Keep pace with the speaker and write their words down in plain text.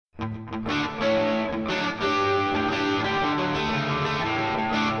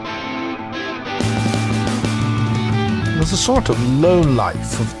There's a sort of low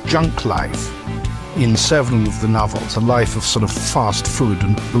life, of junk life, in several of the novels, a life of sort of fast food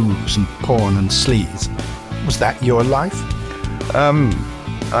and booze and porn and sleaze. Was that your life?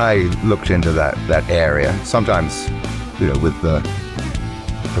 I looked into that area, sometimes, with the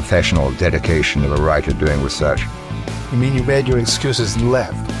professional dedication of a writer doing research. You mean you made your excuses and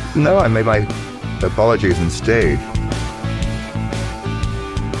left? No, I made my apologies and stayed.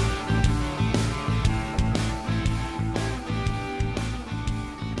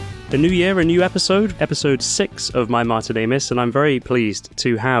 A new year, a new episode 6 of My Martin Amis, and I'm very pleased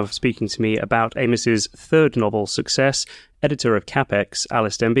to have speaking to me about Amis's third novel, Success, editor of CapX,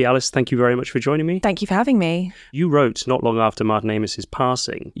 Alys Denby. Alys, thank you very much for joining me. Thank you for having me. You wrote, not long after Martin Amis's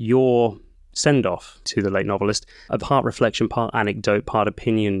passing, your send-off to the late novelist, a part reflection, part anecdote, part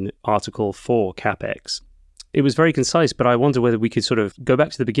opinion article for CapX. It was very concise, but I wonder whether we could sort of go back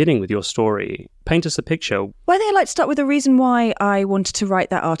to the beginning with your story. Paint us a picture. Well, I think I'd like to start with the reason why I wanted to write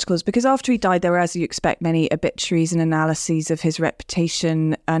that article is because after he died, there were, as you expect, many obituaries and analyses of his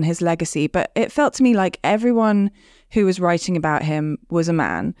reputation and his legacy. But it felt to me like everyone who was writing about him was a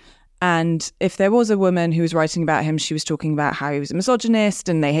man. And if there was a woman who was writing about him, she was talking about how he was a misogynist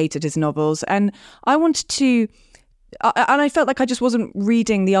and they hated his novels. And I wanted to... And I felt like I just wasn't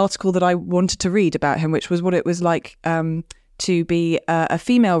reading the article that I wanted to read about him, which was what it was like to be a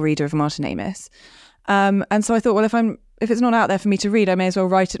female reader of Martin Amis. And so I thought, well, if it's not out there for me to read, I may as well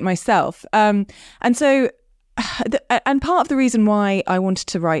write it myself. And part of the reason why I wanted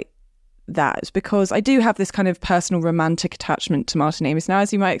to write that is because I do have this kind of personal romantic attachment to Martin Amis. Now,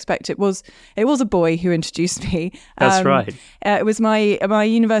 as you might expect, it was a boy who introduced me. That's right. It was my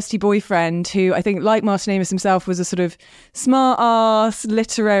university boyfriend who I think, like Martin Amis himself, was a sort of smart ass,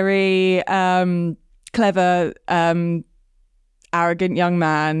 literary, clever, arrogant young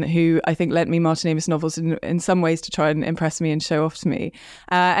man who I think lent me Martin Amis novels in some ways to try and impress me and show off to me.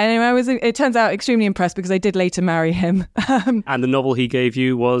 And it turns out, extremely impressed because I did later marry him. And the novel he gave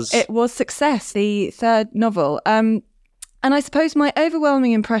you was? It was Success, the third novel. And I suppose my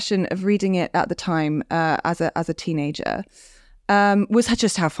overwhelming impression of reading it at the time as a teenager was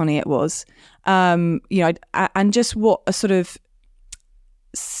just how funny it was. And just what a sort of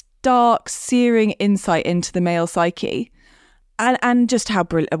stark, searing insight into the male psyche. And just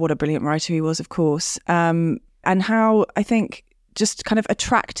what a brilliant writer he was, of course, and how I think just kind of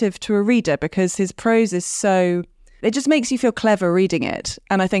attractive to a reader because his prose is so, it just makes you feel clever reading it.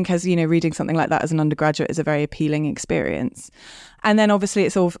 And I think reading something like that as an undergraduate is a very appealing experience. And then obviously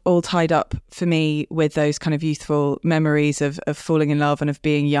it's all tied up for me with those kind of youthful memories of falling in love and of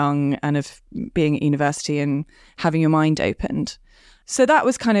being young and of being at university and having your mind opened. So that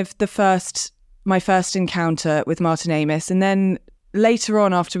was kind of my first encounter with Martin Amis. And then later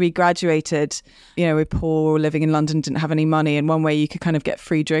on, after we graduated, we're poor, living in London, didn't have any money. And one way you could kind of get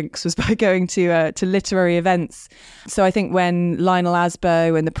free drinks was by going to literary events. So I think when Lionel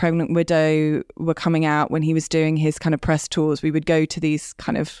Asbo and The Pregnant Widow were coming out, when he was doing his kind of press tours, we would go to these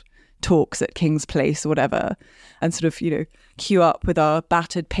kind of talks at King's Place or whatever and sort of, queue up with our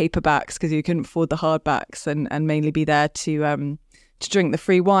battered paperbacks because you couldn't afford the hardbacks and mainly be there to drink the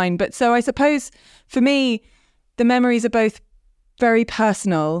free wine. But so I suppose for me, the memories are both very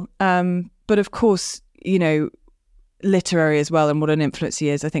personal, but of course, literary as well, and what an influence he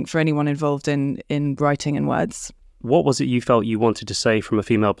is, I think, for anyone involved in writing and words. What was it you felt you wanted to say from a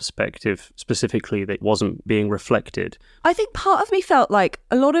female perspective, specifically, that wasn't being reflected? I think part of me felt like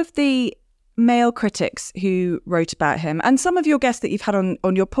a lot of the male critics who wrote about him, and some of your guests that you've had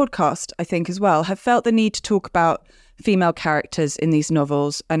on your podcast, I think as well, have felt the need to talk about female characters in these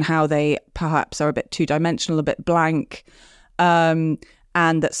novels and how they perhaps are a bit two-dimensional, a bit blank, and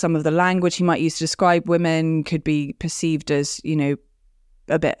that some of the language he might use to describe women could be perceived as, a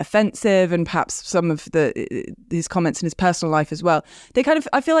bit offensive, and perhaps some of his comments in his personal life as well.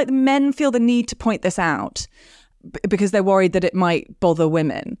 I feel like the men feel the need to point this out because they're worried that it might bother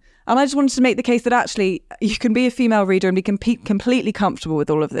women. And I just wanted to make the case that actually you can be a female reader and be completely comfortable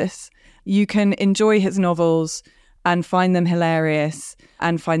with all of this. You can enjoy his novels and find them hilarious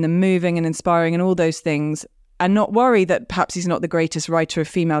and find them moving and inspiring and all those things, and not worry that perhaps he's not the greatest writer of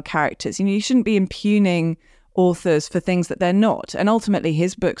female characters. You shouldn't be impugning authors for things that they're not. And ultimately,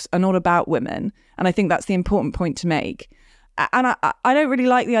 his books are not about women. And I think that's the important point to make. And I don't really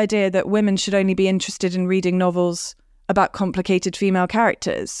like the idea that women should only be interested in reading novels about complicated female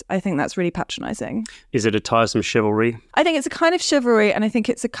characters. I think that's really patronising. Is it a tiresome chivalry? I think it's a kind of chivalry, and I think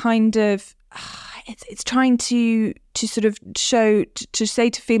it's a kind of... It's trying to sort of show, to say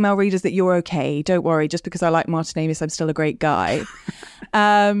to female readers that you're okay. Don't worry, just because I like Martin Amis, I'm still a great guy.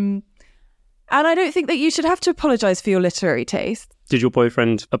 And And I don't think that you should have to apologise for your literary taste. Did your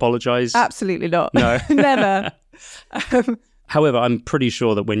boyfriend apologise? Absolutely not. No. Never. However, I'm pretty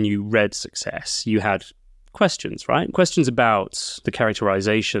sure that when you read Success, you had questions, right? Questions about the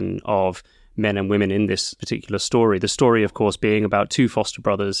characterization of men and women in this particular story. The story, of course, being about two foster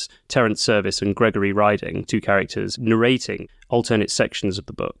brothers, Terence Service and Gregory Riding, two characters narrating alternate sections of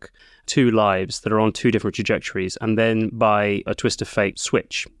the book, two lives that are on two different trajectories, and then by a twist of fate,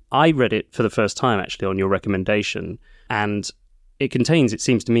 switch. I read it for the first time, actually, on your recommendation, and it contains, it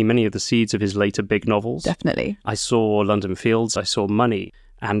seems to me, many of the seeds of his later big novels. Definitely. I saw London Fields, I saw Money,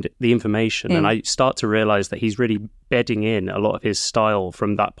 and the information, and I start to realise that he's really bedding in a lot of his style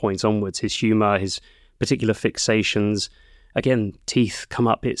from that point onwards, his humour, his particular fixations. Again, teeth come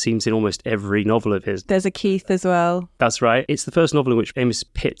up, it seems, in almost every novel of his. There's a Keith as well. That's right. It's the first novel in which Amos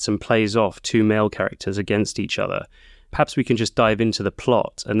pits and plays off two male characters against each other. Perhaps we can just dive into the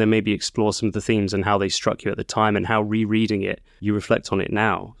plot and then maybe explore some of the themes and how they struck you at the time and how rereading it, you reflect on it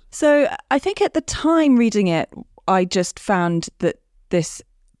now. So I think at the time reading it, I just found that this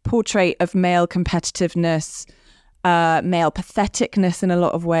portrait of male competitiveness, male patheticness in a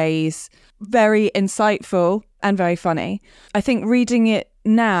lot of ways, very insightful and very funny. I think reading it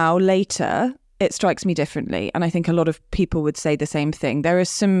now, later, it strikes me differently. And I think a lot of people would say the same thing. There are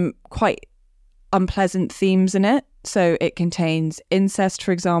some quite unpleasant themes in it. So it contains incest,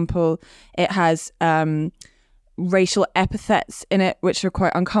 for example. It has racial epithets in it, which are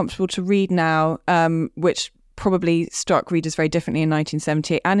quite uncomfortable to read now, which probably struck readers very differently in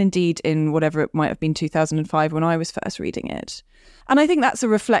 1978 and indeed in whatever it might have been 2005 when I was first reading it. And I think that's a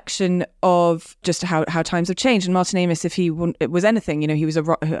reflection of just how times have changed. And Martin Amis, if he was anything, he was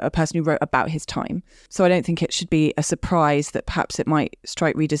a person who wrote about his time. So I don't think it should be a surprise that perhaps it might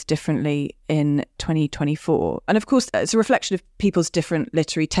strike readers differently in 2024. And of course, it's a reflection of people's different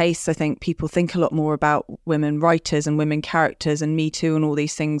literary tastes. I think people think a lot more about women writers and women characters and Me Too and all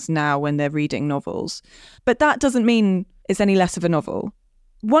these things now when they're reading novels. But that doesn't mean it's any less of a novel.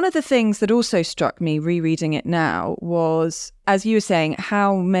 One of the things that also struck me rereading it now was, as you were saying,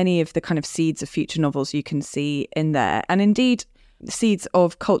 how many of the kind of seeds of future novels you can see in there. And indeed, seeds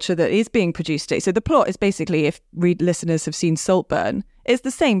of culture that is being produced today. So the plot is basically, if listeners have seen Saltburn, it's the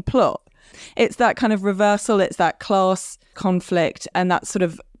same plot. It's that kind of reversal, it's that class conflict, and that sort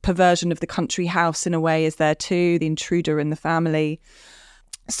of perversion of the country house in a way is there too, the intruder in the family.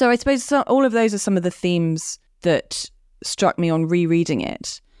 So I suppose all of those are some of the themes that struck me on rereading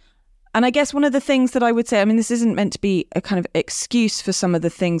it. And I guess one of the things that I would say, I mean, this isn't meant to be a kind of excuse for some of the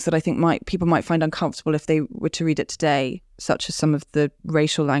things that I think people might find uncomfortable if they were to read it today, such as some of the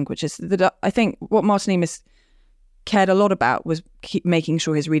racial languages. That I think what Martin Amis cared a lot about was making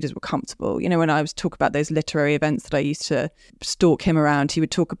sure his readers were comfortable. When I was talking about those literary events that I used to stalk him around, he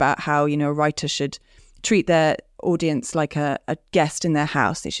would talk about how, a writer should treat their audience like a guest in their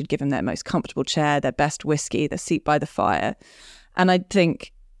house. They should give them their most comfortable chair, their best whiskey, their seat by the fire. And I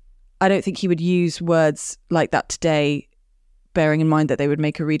don't think he would use words like that today, bearing in mind that they would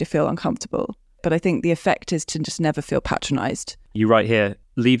make a reader feel uncomfortable. But I think the effect is to just never feel patronised. You write here,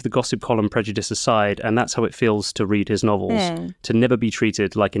 leave the gossip column prejudice aside, and that's how it feels to read his novels, to never be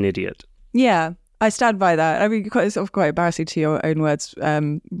treated like an idiot. Yeah. I stand by that. I mean, it's sort of quite embarrassing to your own words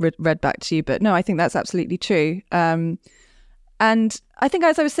read back to you, but no, I think that's absolutely true. And I think,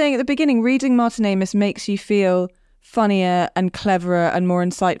 as I was saying at the beginning, reading Martin Amis makes you feel funnier and cleverer and more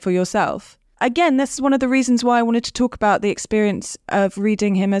insightful yourself. Again, this is one of the reasons why I wanted to talk about the experience of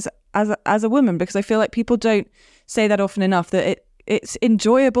reading him as a woman, because I feel like people don't say that often enough, that it's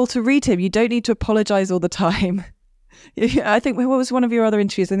enjoyable to read him. You don't need to apologise all the time. I think, what was one of your other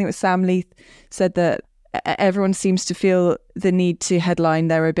interviews? I think it was Sam Leith said that everyone seems to feel the need to headline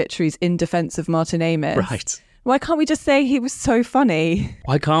their obituaries in defence of Martin Amis. Right. Why can't we just say he was so funny?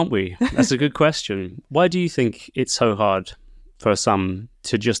 Why can't we? That's a good question. Why do you think it's so hard for some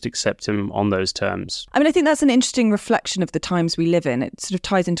to just accept him on those terms? I mean, I think that's an interesting reflection of the times we live in. It sort of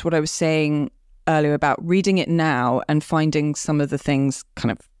ties into what I was saying earlier about reading it now and finding some of the things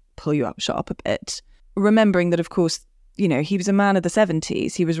kind of pull you up sharp a bit. Remembering that, of course, he was a man of the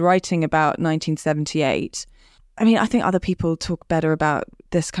 70s. He was writing about 1978. I mean, I think other people talk better about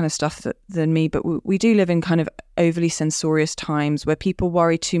this kind of stuff than me, but we do live in kind of overly censorious times where people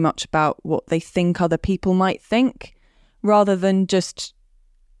worry too much about what they think other people might think, rather than just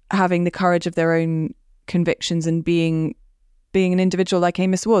having the courage of their own convictions and being an individual like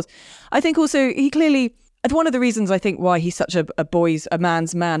Amis was. I think also he clearly... One of the reasons I think why he's such a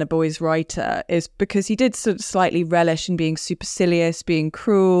man's man, a boy's writer, is because he did sort of slightly relish in being supercilious, being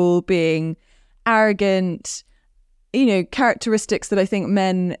cruel, being arrogant. characteristics that I think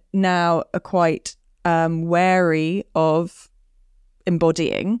men now are quite wary of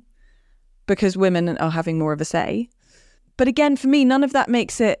embodying because women are having more of a say. But again, for me, none of that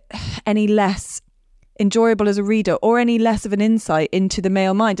makes it any less enjoyable as a reader or any less of an insight into the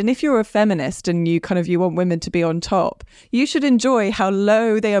male mind. And if you're a feminist and you want women to be on top, you should enjoy how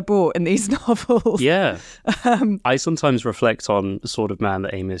low they are brought in these novels. Yeah. I sometimes reflect on the sort of man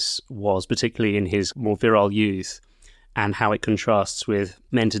that Amos was, particularly in his more virile youth, and how it contrasts with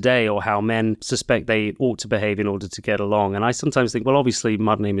men today, or how men suspect they ought to behave in order to get along. And I sometimes think, well, obviously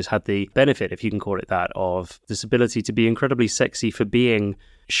Martin Amos had the benefit, if you can call it that, of this ability to be incredibly sexy for being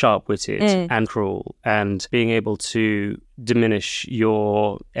sharp-witted and cruel, and being able to diminish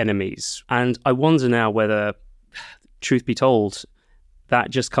your enemies. And I wonder now whether, truth be told, that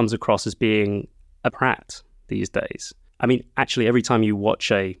just comes across as being a prat these days. I mean, actually, every time you watch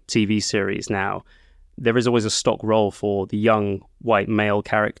a TV series now, there is always a stock role for the young white male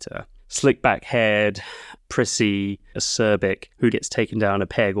character. Slick-back-haired, prissy, acerbic, who gets taken down a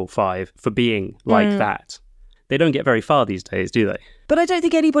peg or 5 for being like that. They don't get very far these days, do they? But I don't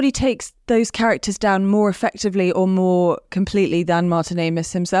think anybody takes those characters down more effectively or more completely than Martin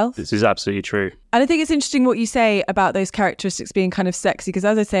Amos himself. This is absolutely true. And I think it's interesting what you say about those characteristics being kind of sexy, because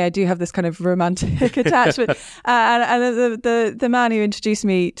as I say, I do have this kind of romantic attachment. And the man who introduced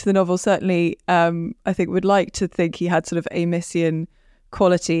me to the novel certainly, I think, would like to think he had sort of Amosian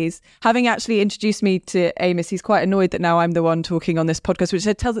qualities. Having actually introduced me to Amos, he's quite annoyed that now I'm the one talking on this podcast, which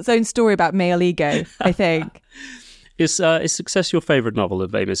tells its own story about male ego, I think. Is Success your favourite novel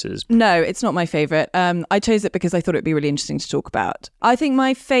of Amos's? No, it's not my favourite. I chose it because I thought it'd be really interesting to talk about. I think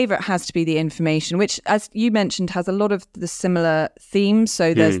my favourite has to be The Information, which, as you mentioned, has a lot of the similar themes.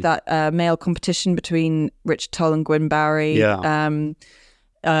 So there's that male competition between Richard Toll and Gwyn Bowery. Yeah.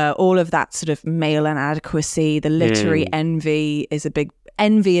 All of that sort of male inadequacy, the literary envy is a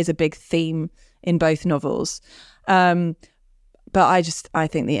big theme in both novels. But I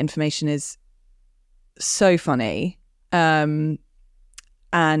think The Information is so funny. And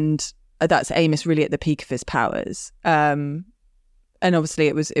that's Amos really at the peak of his powers. And obviously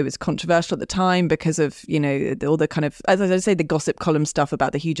it was controversial at the time because of, all the kind of, as I say, the gossip column stuff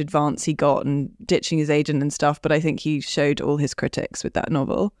about the huge advance he got and ditching his agent and stuff. But I think he showed all his critics with that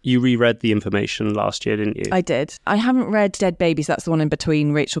novel. You reread The Information last year, didn't you? I did. I haven't read Dead Babies. That's the one in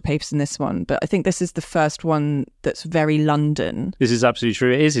between Rachel Papers and this one. But I think this is the first one that's very London. This is absolutely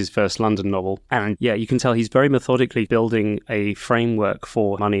true. It is his first London novel. And yeah, you can tell he's very methodically building a framework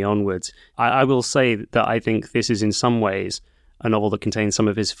for Money Onwards. I will say that I think this is in some ways a novel that contains some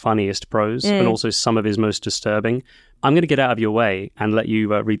of his funniest prose and also some of his most disturbing. I'm going to get out of your way and let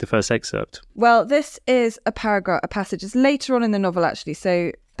you read the first excerpt. Well, this is a passage. It's later on in the novel, actually.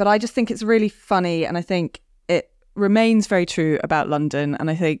 But I just think it's really funny, and I think it remains very true about London, and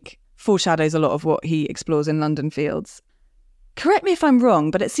I think foreshadows a lot of what he explores in London Fields. Correct me if I'm wrong,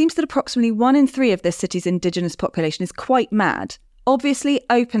 but it seems that approximately 1 in 3 of this city's indigenous population is quite mad. Obviously,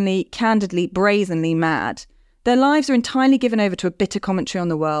 openly, candidly, brazenly mad. Their lives are entirely given over to a bitter commentary on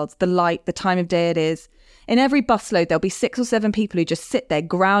the world, the light, the time of day it is. In every busload, there'll be 6 or 7 people who just sit there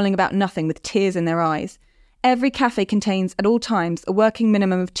growling about nothing with tears in their eyes. Every cafe contains, at all times, a working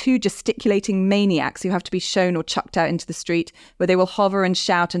minimum of 2 gesticulating maniacs who have to be shown or chucked out into the street, where they will hover and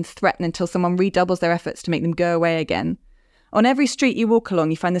shout and threaten until someone redoubles their efforts to make them go away again. On every street you walk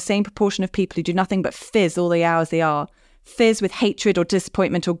along, you find the same proportion of people who do nothing but fizz all the hours they are. Fizz with hatred or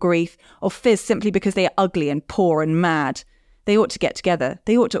disappointment or grief, or fizz simply because they are ugly and poor and mad. They ought to get together.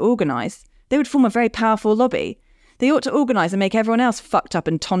 They ought to organise. They would form a very powerful lobby. They ought to organise and make everyone else fucked up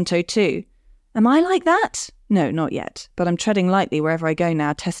and tonto too. Am I like that? No, not yet. But I'm treading lightly wherever I go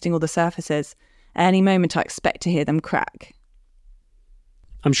now, testing all the surfaces. At any moment I expect to hear them crack.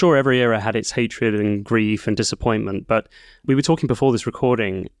 I'm sure every era had its hatred and grief and disappointment, but we were talking before this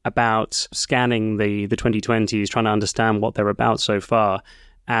recording about scanning the 2020s, trying to understand what they're about so far,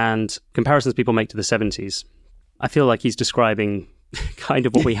 and comparisons people make to the 70s. I feel like he's describing kind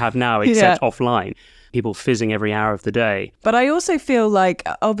of what we have now, except offline. People fizzing every hour of the day. But I also feel like,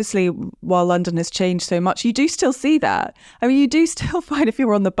 obviously, while London has changed so much, you do still see that. I mean, you do still find if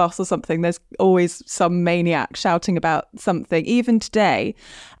you're on the bus or something, there's always some maniac shouting about something, even today.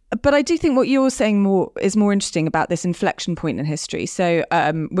 But I do think what you're saying is more interesting about this inflection point in history. So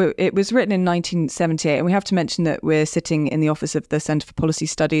it was written in 1978, and we have to mention that we're sitting in the office of the Centre for Policy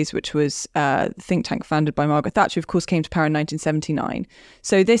Studies, which was a think tank founded by Margaret Thatcher, who of course came to power in 1979.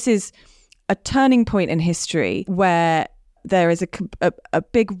 So this is a turning point in history where there is a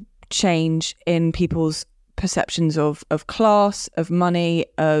big change in people's perceptions of class, of money,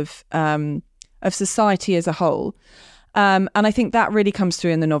 of of society as a whole. And I think that really comes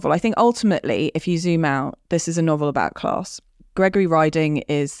through in the novel. I think ultimately, if you zoom out, this is a novel about class. Gregory Riding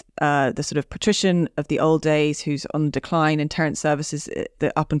is the sort of patrician of the old days who's on the decline, and Terence Service is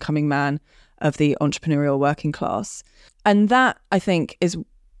the up-and-coming man of the entrepreneurial working class. And that, I think, is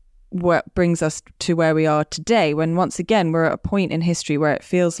what brings us to where we are today, when once again we're at a point in history where it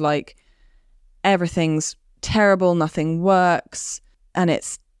feels like everything's terrible, nothing works, and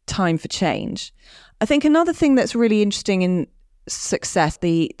it's time for change. I think another thing that's really interesting in Success,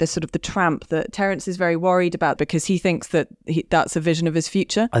 the sort of the tramp that Terence is very worried about, because he thinks that that's a vision of his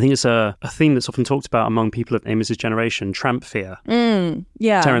future. I think it's a theme that's often talked about among people of Amos's generation, tramp fear.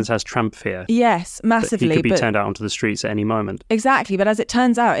 Yeah. Terence has tramp fear. Yes, massively. He could be turned out onto the streets at any moment. Exactly, but as it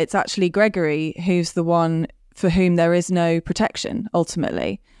turns out, it's actually Gregory who's the one for whom there is no protection,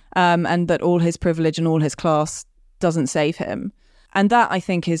 ultimately, and that all his privilege and all his class doesn't save him. And that, I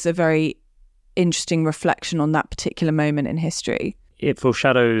think, is a very interesting reflection on that particular moment in history. It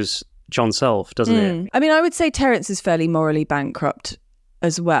foreshadows John Self, doesn't it? I mean, I would say Terence is fairly morally bankrupt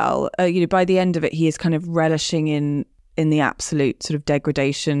as well. By the end of it, he is kind of relishing in the absolute sort of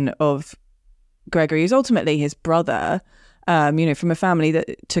degradation of Gregory, who's ultimately his brother, from a family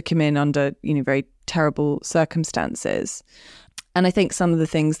that took him in under, very terrible circumstances. And I think some of the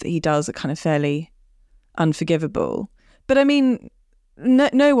things that he does are kind of fairly unforgivable. But I mean,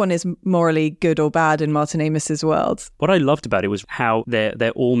 no one is morally good or bad in Martin Amos's world. What I loved about it was how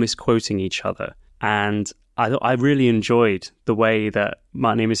they're all misquoting each other. And I really enjoyed the way that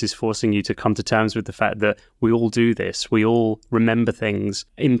Martin Amos is forcing you to come to terms with the fact that we all do this. We all remember things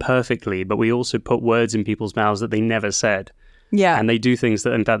imperfectly, but we also put words in people's mouths that they never said. Yeah. And they do things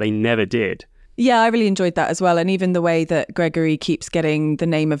that, in fact, they never did. Yeah, I really enjoyed that as well. And even the way that Gregory keeps getting the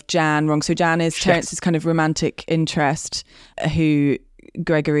name of Jan wrong. So Jan is Terence's kind of romantic interest, who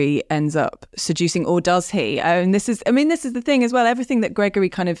Gregory ends up seducing, or does he? And this is the thing as well. Everything that Gregory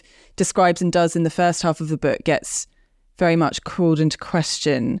kind of describes and does in the first half of the book gets very much called into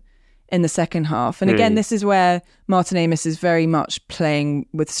question in the second half. And again, this is where Martin Amos is very much playing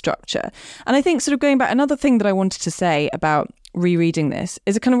with structure. And I think, sort of going back, another thing that I wanted to say about rereading this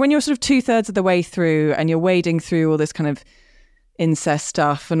is kind of when you're sort of 2/3 of the way through and you're wading through all this kind of incest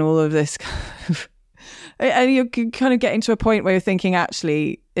stuff and all of this and you're kind of getting to a point where you're thinking,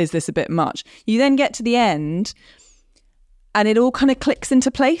 actually, is this a bit much? You then get to the end and it all kind of clicks into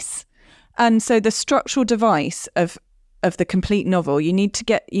place. And so the structural device of the complete novel, you need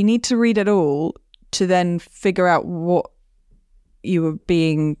to read it all to then figure out how you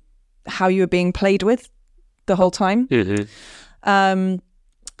were being played with the whole time. And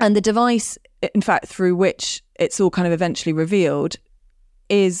the device, in fact, through which it's all kind of eventually revealed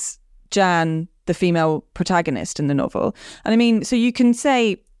is Jan, the female protagonist in the novel. And I mean, so you can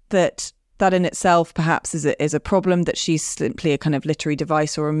say that in itself perhaps is a problem, that she's simply a kind of literary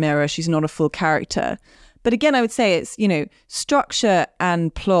device or a mirror. She's not a full character. But again, I would say it's, structure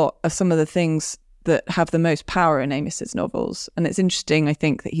and plot are some of the things that have the most power in Amos's novels. And it's interesting, I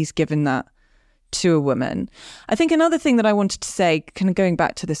think, that he's given that to a woman. I think another thing that I wanted to say, kind of going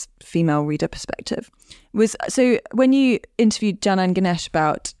back to this female reader perspective, was, so when you interviewed Janan Ganesh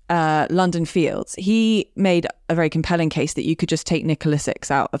about London Fields, he made a very compelling case that you could just take Nicola Six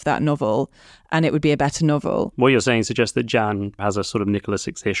out of that novel and it would be a better novel. What you're saying suggests that Jan has a sort of Nicola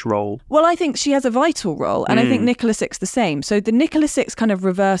Six-ish role. Well, I think she has a vital role, and I think Nicola Six the same. So the Nicola Six kind of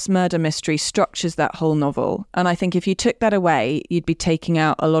reverse murder mystery structures that whole novel. And I think if you took that away, you'd be taking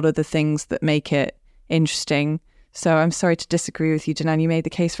out a lot of the things that make it interesting. So I'm sorry to disagree with you, Janan. You made the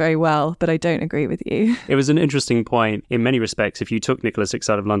case very well, but I don't agree with you. It was an interesting point. In many respects, if you took Nicola Six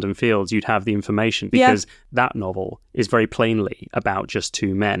out of London Fields, you'd have the information, because that novel is very plainly about just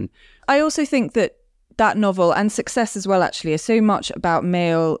two men. I also think that novel, and Success as well, actually, is so much about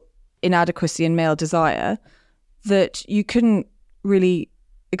male inadequacy and male desire that you couldn't really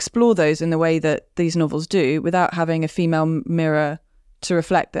explore those in the way that these novels do without having a female mirror to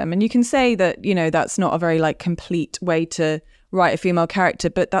reflect them. And you can say that, that's not a very complete way to write a female character,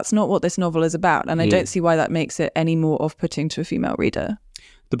 but that's not what this novel is about. And I don't see why that makes it any more off-putting to a female reader.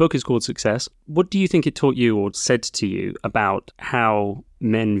 The book is called Success. What do you think it taught you or said to you about how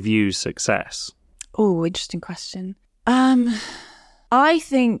men view success? Oh, interesting question. I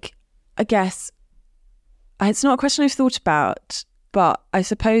guess it's not a question I've thought about, but I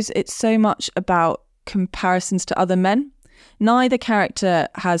suppose it's so much about comparisons to other men. Neither character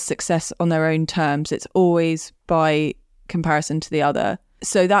has success on their own terms. It's always by comparison to the other.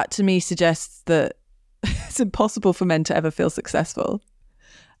 So that to me suggests that it's impossible for men to ever feel successful,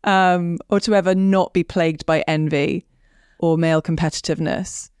 or to ever not be plagued by envy or male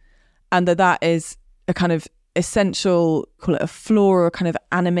competitiveness. and that is a kind of essential, call it a flaw or a kind of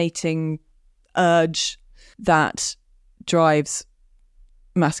animating urge that drives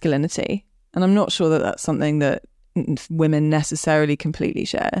masculinity. And I'm not sure that that's something that women necessarily completely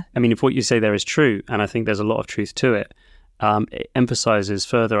share. I mean, if what you say there is true, and I think there's a lot of truth to it, it emphasizes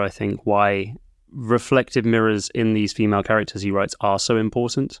further, I think, why reflective mirrors in these female characters he writes are so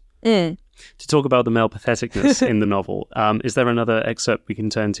important. To talk about the male patheticness in the novel, is there another excerpt we can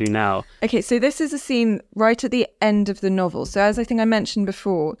turn to now? Okay, so this is a scene right at the end of the novel. So as I think I mentioned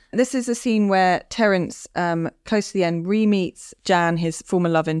before, this is a scene where Terence, close to the end, re-meets Jan, his former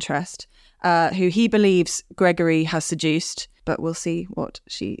love interest, who he believes Gregory has seduced, but we'll see what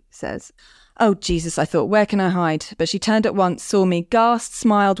she says. Oh, Jesus, I thought, where can I hide? But she turned at once, saw me, gasped,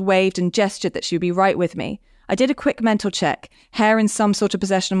 smiled, waved and gestured that she would be right with me. I did a quick mental check. Hair in some sort of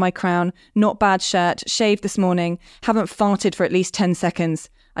possession of my crown, not bad shirt, shaved this morning, haven't farted for at least 10 seconds.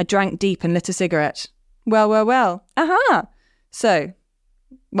 I drank deep and lit a cigarette. Well. Aha! So,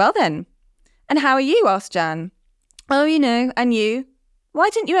 well then. And how are you? Asked Jan. Oh, you know, and you? Why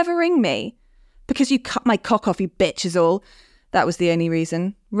didn't you ever ring me? Because you cut my cock off, you bitch, is all. That was the only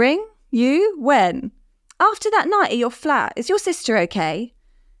reason. Ring? You? When? After that night at your flat. Is your sister okay?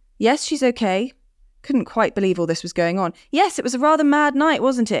 Yes, she's okay. Couldn't quite believe all this was going on. Yes, it was a rather mad night,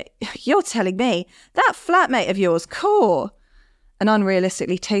 wasn't it? You're telling me. That flatmate of yours, Core. An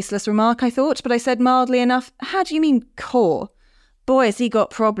unrealistically tasteless remark, I thought, but I said mildly enough, how do you mean Core? Boy, has he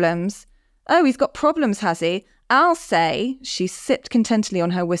got problems. Oh, he's got problems, has he? I'll say. She sipped contentedly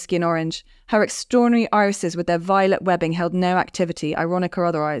on her whiskey and orange. Her extraordinary irises with their violet webbing held no activity, ironic or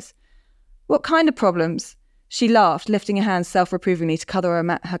otherwise. What kind of problems? She laughed, lifting her hands self-reprovingly to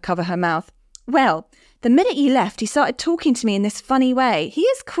cover her mouth. Well, the minute you left, he started talking to me in this funny way. He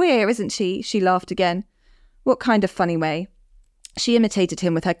is queer, isn't he? She laughed again. What kind of funny way? She imitated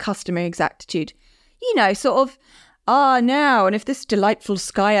him with her customary exactitude. You know, sort of, now, and if this delightful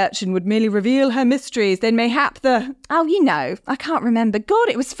sky urchin would merely reveal her mysteries, then mayhap the... Oh, you know, I can't remember. God,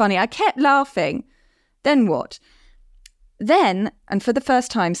 it was funny. I kept laughing. Then what? Then, and for the first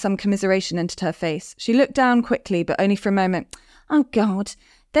time, some commiseration entered her face. She looked down quickly, but only for a moment. Oh, God.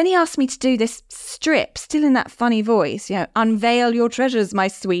 Then he asked me to do this strip, still in that funny voice, you know, unveil your treasures, my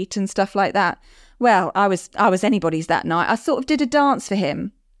sweet, and stuff like that. Well, I was anybody's that night. I sort of did a dance for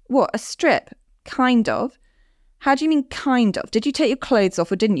him. What, a strip? Kind of. How do you mean kind of? Did you take your clothes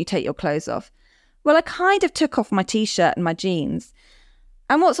off or didn't you take your clothes off? Well, I kind of took off my T-shirt and my jeans.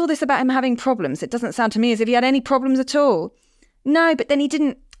 And what's all this about him having problems? It doesn't sound to me as if he had any problems at all. No, but then he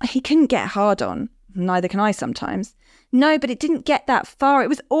couldn't get hard on. Neither can I sometimes. No, but it didn't get that far. It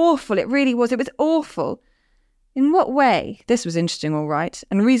was awful. It really was. It was awful. In what way? This was interesting, all right,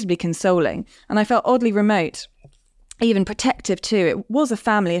 and reasonably consoling, and I felt oddly remote, even protective too. It was a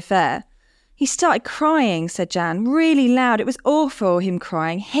family affair. He started crying, said Jan, really loud. It was awful, him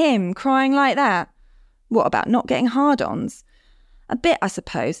crying like that. What about not getting hard-ons? A bit, I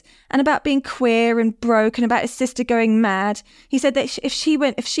suppose, and about being queer and broke and about his sister going mad. He said that if she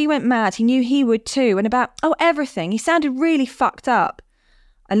went mad, he knew he would too, and about, everything. He sounded really fucked up.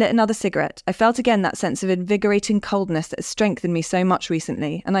 I lit another cigarette. I felt again that sense of invigorating coldness that has strengthened me so much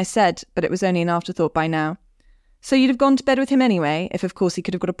recently, and I said, but it was only an afterthought by now, so you'd have gone to bed with him anyway, if of course he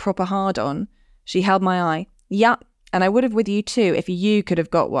could have got a proper hard-on. She held my eye. Yup, and I would have with you too, if you could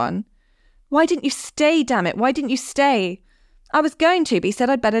have got one. Why didn't you stay, damn it? Why didn't you stay? I was going to, but he said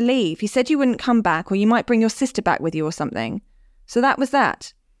I'd better leave. He said you wouldn't come back, or you might bring your sister back with you or something. So that was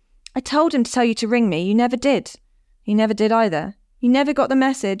that. I told him to tell you to ring me. You never did. He never did either. You never got the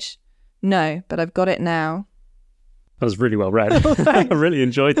message. No, but I've got it now. That was really well read. I really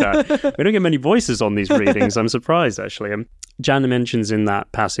enjoyed that. We don't get many voices on these readings. I'm surprised, actually. Jan mentions in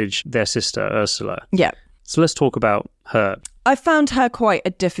that passage their sister, Ursula. Yeah. So let's talk about her. I found her quite a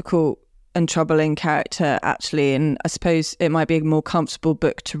difficult and troubling character, actually, and I suppose it might be a more comfortable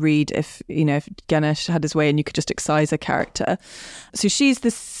book to read if Ganesh had his way and you could just excise a character. So she's the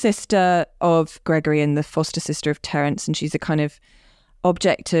sister of Gregory and the foster sister of Terence, and she's a kind of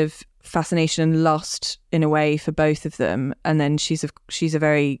object of fascination and lust in a way for both of them. And then she's a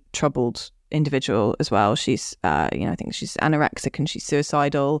very troubled individual as well. She's I think she's anorexic and she's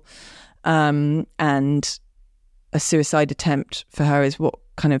suicidal, and a suicide attempt for her is what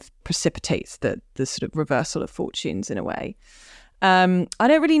kind of precipitates the sort of reversal of fortunes in a way. I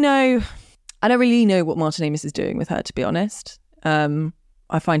don't really know what Martin Amis is doing with her, to be honest.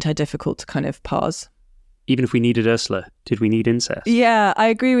 I find her difficult to kind of parse. Even if we needed Ursula, did we need incest? Yeah, I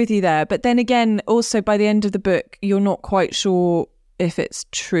agree with you there. But then again, also by the end of the book, you're not quite sure if it's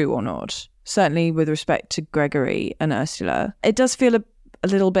true or not. Certainly with respect to Gregory and Ursula. It does feel a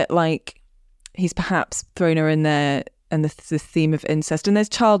little bit like he's perhaps thrown her in there, and the theme of incest. And there's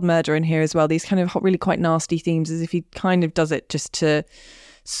child murder in here as well. These kind of really quite nasty themes, as if he kind of does it just to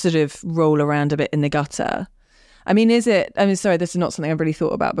sort of roll around a bit in the gutter. I mean, sorry, this is not something I've really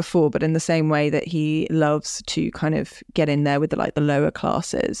thought about before, but in the same way that he loves to kind of get in there with the lower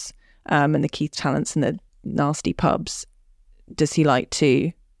classes and the Keith Tallants and the nasty pubs, does he like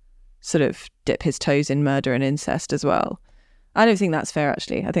to sort of dip his toes in murder and incest as well? I don't think that's fair,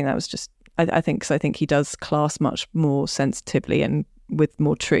 actually. I think that was just, I think he does class much more sensitively and with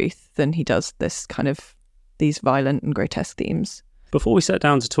more truth than he does this kind of these violent and grotesque themes. Before we sat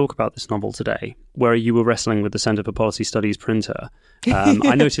down to talk about this novel today, where you were wrestling with the Centre for Policy Studies printer,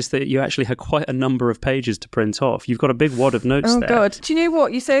 I noticed that you actually had quite a number of pages to print off. You've got a big wad of notes there. Oh, God. Do you know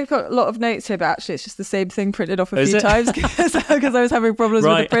what? You say I've got a lot of notes here, but actually it's just the same thing printed off a few times because I was having problems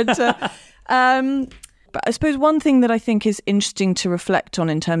with the printer. But I suppose one thing that I think is interesting to reflect on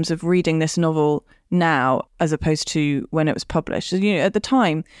in terms of reading this novel now as opposed to when it was published, is, at the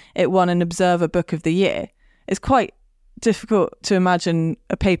time it won an Observer Book of the Year. It's quite difficult to imagine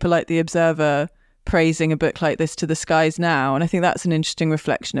a paper like The Observer praising a book like this to the skies now. And I think that's an interesting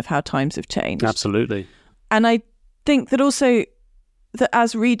reflection of how times have changed. Absolutely. And I think that also that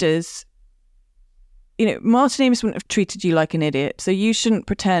as readers, Martin Amis wouldn't have treated you like an idiot. So you shouldn't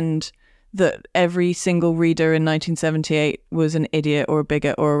pretend that every single reader in 1978 was an idiot or a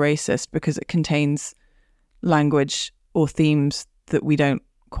bigot or a racist because it contains language or themes that we don't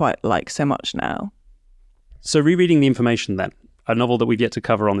quite like so much now. So rereading The Information then, a novel that we've yet to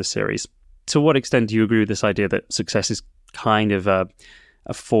cover on this series, to what extent do you agree with this idea that success is kind of a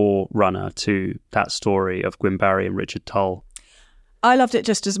forerunner to that story of Gwyn Barry and Richard Tull? I loved it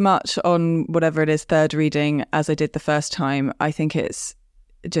just as much on whatever it is, third reading, as I did the first time. I think it's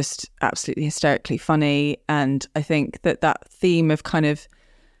just absolutely hysterically funny. And I think that theme of kind of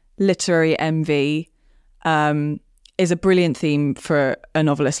literary envy is a brilliant theme for a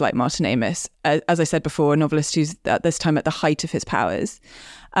novelist like Martin Amis. As I said before, a novelist who's at this time at the height of his powers.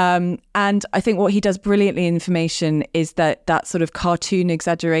 And I think what he does brilliantly in Information is that sort of cartoon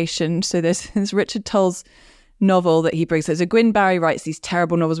exaggeration. So there's Richard Tull's novel that he brings. So Gwyn Barry writes these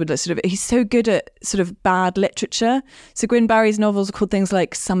terrible novels with he's so good at sort of bad literature. So Gwyn Barry's novels are called things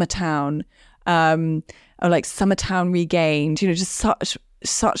like Summertown, or like Summertown Regained, just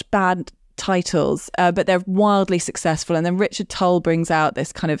such bad titles, but they're wildly successful. And then Richard Tull brings out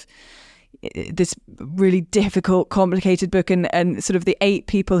this kind of this really difficult, complicated book, and sort of the 8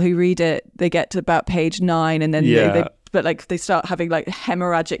 people who read it, they get to about page 9, and then they start having like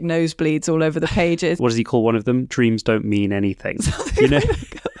hemorrhagic nosebleeds all over the pages. What does he call one of them? Dreams don't mean anything.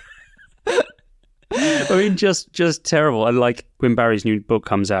 I mean, just terrible. And like Gwyn Barry's new book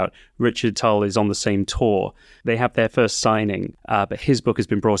comes out, Richard Tull is on the same tour. They have their first signing, but his book has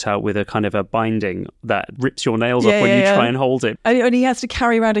been brought out with a kind of a binding that rips your nails off when you try and hold it. And he has to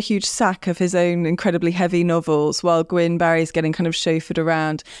carry around a huge sack of his own incredibly heavy novels while Gwyn Barry's getting kind of chauffeured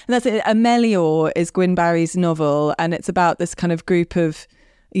around. And that's it. Amelior is Gwyn Barry's novel, and it's about this kind of group of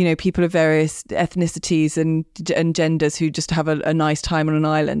people of various ethnicities and genders who just have a nice time on an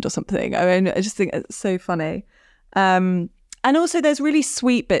island or something. I mean, I just think it's so funny. And also there's really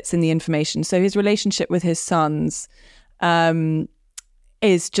sweet bits in The Information. So his relationship with his sons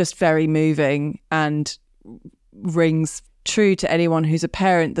is just very moving and rings true to anyone who's a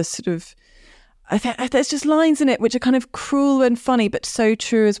parent. The sort of, there's just lines in it which are kind of cruel and funny, but so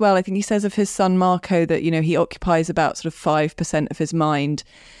true as well. I think he says of his son Marco that, he occupies about sort of 5% of his mind,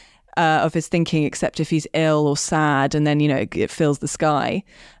 of his thinking, except if he's ill or sad, and then, it fills the sky.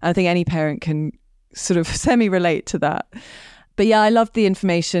 And I think any parent can sort of semi-relate to that. But yeah, I loved The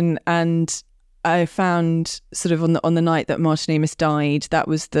Information, and I found sort of on the night that Martin Amis died, that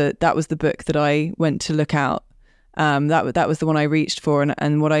was the book that I went to look out. That was the one I reached for,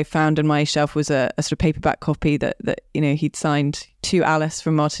 and what I found on my shelf was a sort of paperback copy that he'd signed to Alys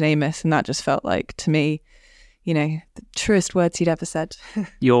from Martin Amis, and that just felt like, to me, the truest words he'd ever said.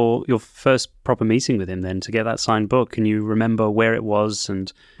 Your first proper meeting with him then, to get that signed book, can you remember where it was,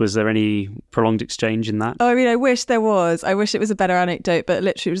 and was there any prolonged exchange in that? Oh, I mean, I wish there was. I wish it was a better anecdote, but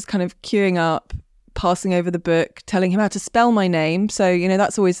literally it was kind of queuing up, passing over the book, telling him how to spell my name. So,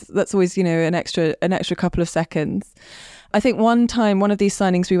 that's always an extra couple of seconds. I think one time, one of these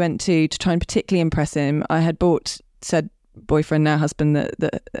signings we went to try and particularly impress him, I had bought said boyfriend, now husband,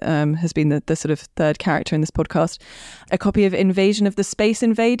 that has been the sort of third character in this podcast, a copy of Invasion of the Space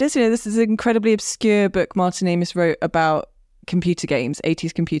Invaders. This is an incredibly obscure book Martin Amis wrote about computer games,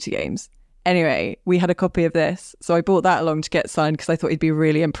 80s computer games. Anyway, we had a copy of this, so I bought that along to get signed because I thought he'd be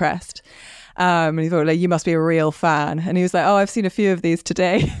really impressed. And he thought, like, you must be a real fan. And he was like, oh, I've seen a few of these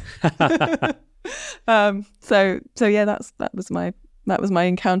today. So yeah, that was my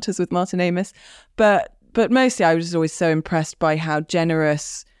encounters with Martin Amis. But mostly I was always so impressed by how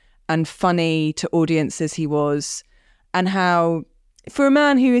generous and funny to audiences he was, and how, for a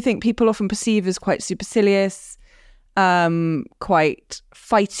man who I think people often perceive as quite supercilious, quite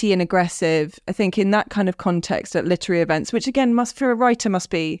fighty and aggressive, I think in that kind of context at literary events, which again for a writer must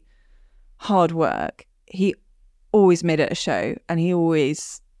be hard work, he always made it a show, and he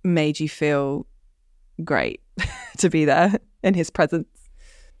always made you feel great to be there in his presence.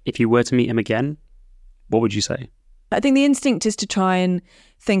 If you were to meet him again, what would you say? I think the instinct is to try and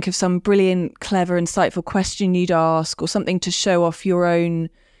think of some brilliant, clever, insightful question you'd ask, or something to show off your own,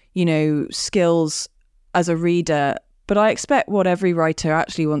 skills as a reader. But I expect what every writer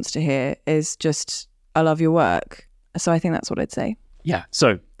actually wants to hear is just, I love your work. So I think that's what I'd say. Yeah.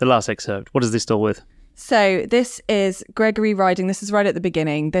 So the last excerpt, what is this still with? So this is Gregory riding. This is right at the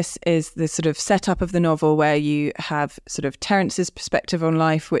beginning. This is the sort of setup of the novel where you have sort of Terence's perspective on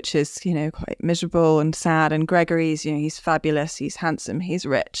life, which is, quite miserable and sad. And Gregory's, he's fabulous, he's handsome, he's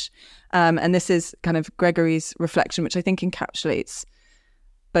rich. And this is kind of Gregory's reflection, which I think encapsulates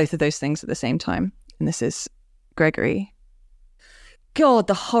both of those things at the same time. And this is Gregory. God,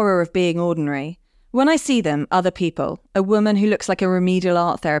 the horror of being ordinary. When I see them, other people, a woman who looks like a remedial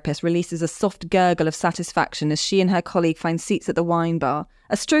art therapist releases a soft gurgle of satisfaction as she and her colleague find seats at the wine bar,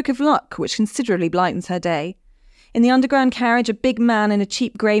 a stroke of luck which considerably brightens her day. In the underground carriage, a big man in a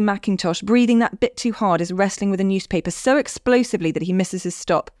cheap grey Macintosh, breathing that bit too hard, is wrestling with a newspaper so explosively that he misses his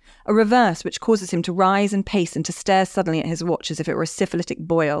stop, a reverse which causes him to rise and pace and to stare suddenly at his watch as if it were a syphilitic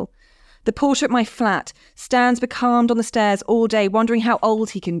boil. The porter at my flat stands becalmed on the stairs all day, wondering how old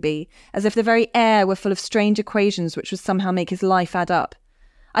he can be, as if the very air were full of strange equations which would somehow make his life add up.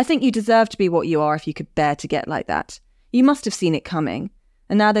 I think you deserve to be what you are if you could bear to get like that. You must have seen it coming.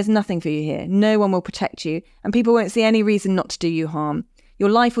 And now there's nothing for you here. No one will protect you, and people won't see any reason not to do you harm. Your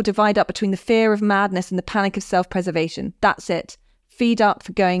life will divide up between the fear of madness and the panic of self-preservation. That's it. Feed up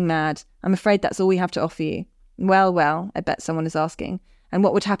for going mad. I'm afraid that's all we have to offer you. Well, I bet someone is asking. And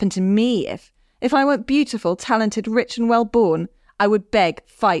what would happen to me if I weren't beautiful, talented, rich and well-born? I would beg,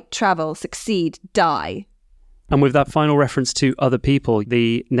 fight, travel, succeed, die. And with that final reference to other people,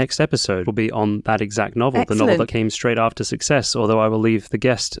 the next episode will be on that exact novel, Excellent. The novel that came straight after Success, although I will leave the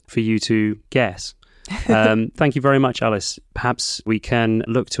guest for you to guess. Thank you very much, Alys. Perhaps we can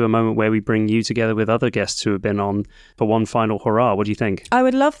look to a moment where we bring you together with other guests who have been on for one final hurrah. What do you think? I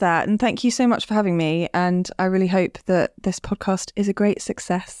would love that. And thank you so much for having me. And I really hope that this podcast is a great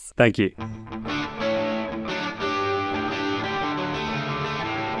success. Thank you.